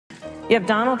You have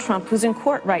Donald Trump, who's in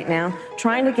court right now,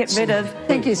 trying to get rid of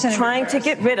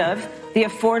the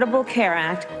Affordable Care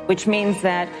Act, which means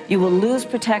that you will lose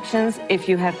protections if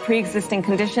you have pre-existing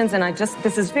conditions. And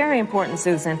this is very important,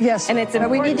 Susan. Yes, and it's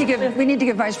important. We need to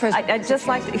give Vice President. I'd just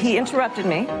like to, he interrupted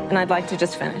me, and I'd like to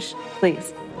just finish,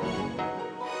 please.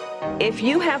 If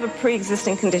you have a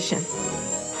pre-existing condition,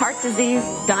 heart disease,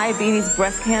 diabetes,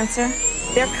 breast cancer,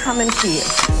 they're coming to you.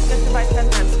 Mr. Vice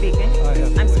President, I'm speaking.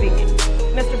 I'm speaking.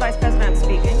 Mr. Vice President, I'm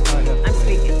speaking. I'm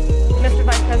speaking. Mr.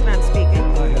 Vice President, I'm speaking.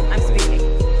 I'm speaking.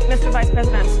 Mr. Vice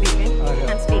President, I'm speaking.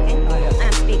 I'm speaking.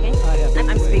 I'm speaking.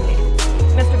 I'm speaking.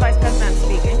 Mr. Vice President, I'm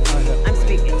speaking. I'm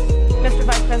speaking. Mr.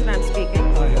 Vice President, I'm speaking.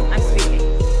 I'm speaking.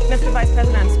 Mr. Vice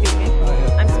President, I'm speaking.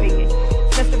 I'm speaking.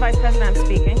 Mr. Vice President, I'm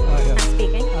speaking. I'm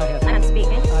speaking. I'm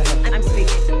speaking. I'm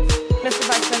speaking. Mr.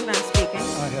 Vice President, I'm speaking.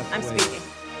 I'm speaking.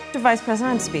 Mr. Vice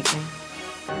President, I'm speaking.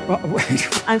 Well, wait.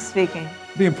 I'm speaking.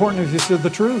 Be important if you said the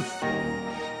truth.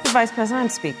 Mr. Vice President, I'm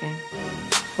speaking.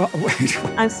 Well, wait.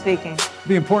 I'm speaking.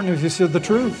 Be important if you said the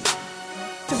truth.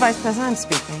 Mr. Vice President, I'm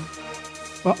speaking.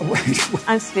 Well, wait.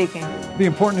 I'm speaking. Be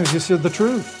important if you said the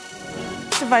truth.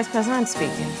 Mr. Vice President, I'm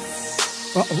speaking.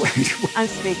 Well, wait. I'm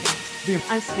speaking.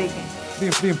 I'm speaking.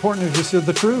 Be important if you said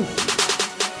the truth.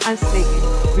 I'm speaking.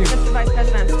 Mr. Vice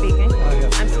President, I'm speaking.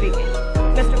 I'm speaking.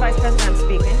 Mr. Vice President, I'm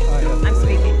speaking. I'm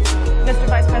speaking. Mr.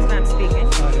 Vice President, I'm speaking.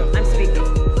 I'm speaking.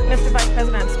 Mr. Vice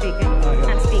President, I'm speaking.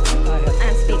 I'm speaking.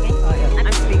 I'm speaking.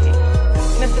 I'm speaking.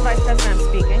 Mr. Vice President, I'm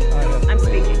speaking. I'm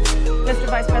speaking. Mr.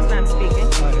 Vice President, I'm speaking.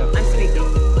 I'm speaking.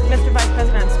 Mr. Vice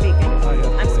President, I'm speaking.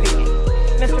 I'm speaking.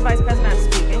 Mr. Vice President, I'm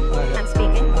speaking. I'm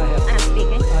speaking. I'm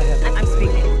speaking. I'm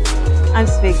speaking. I'm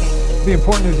speaking. Be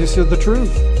important if you said the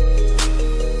truth.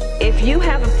 If you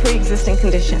have a pre-existing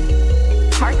condition,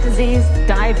 heart disease,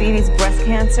 diabetes, breast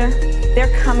cancer,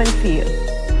 they're coming for you.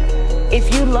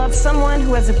 If you love someone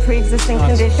who has a pre-existing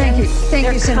condition,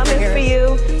 they're coming for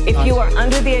you. If you are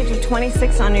under the age of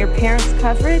 26 on your parents'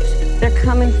 coverage, they're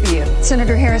coming for you.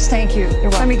 Senator Harris, thank you.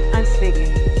 You're welcome. I'm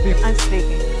speaking. I'm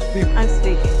speaking. I'm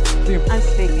speaking. I'm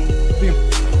speaking.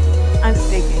 I'm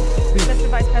speaking. Mr.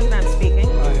 Vice President, I'm speaking.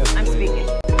 I'm speaking.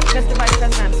 Mr. Vice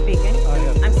President, I'm speaking.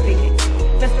 I'm speaking.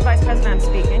 Mr. Vice President, I'm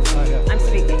speaking. I'm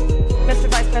speaking. Mr.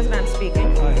 Vice President, I'm speaking.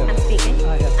 I'm speaking.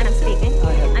 And I'm speaking.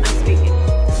 And I'm speaking.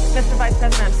 Mr. Vice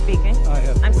President, I'm speaking.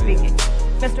 I'm speaking.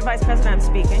 Mr. Vice President, I'm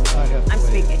speaking. I'm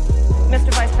speaking.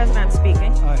 Mr. Vice President, I'm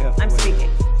speaking. I'm speaking.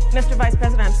 Mr. Vice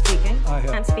President, I'm speaking.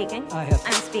 I'm speaking.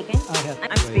 I'm speaking.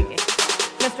 I'm speaking.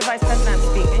 Mr. Vice President, I'm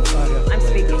speaking. I'm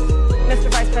speaking. Mr.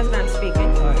 Vice President, I'm speaking.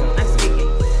 I'm speaking.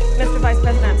 Mr. Vice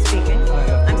President, I'm speaking.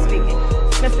 I'm speaking.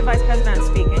 Mr. Vice President, I'm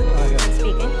speaking. I'm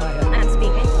speaking. I'm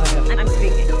speaking. I'm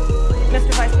speaking.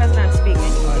 Mr. Vice President, I'm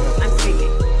speaking. I'm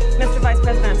speaking. Mr. Vice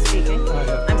President, I'm speaking.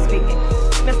 I'm speaking.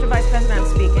 Mr. Vice President, I'm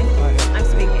speaking. I'm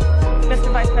speaking. Mr.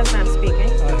 Vice President, I'm speaking.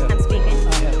 I'm speaking.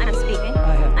 And I'm speaking.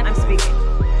 And I'm speaking.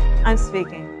 I'm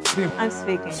speaking. I'm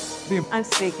speaking. I'm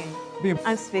speaking.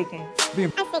 I'm speaking.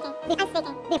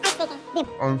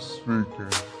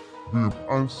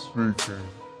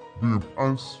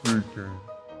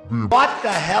 What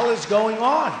the hell is going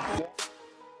on?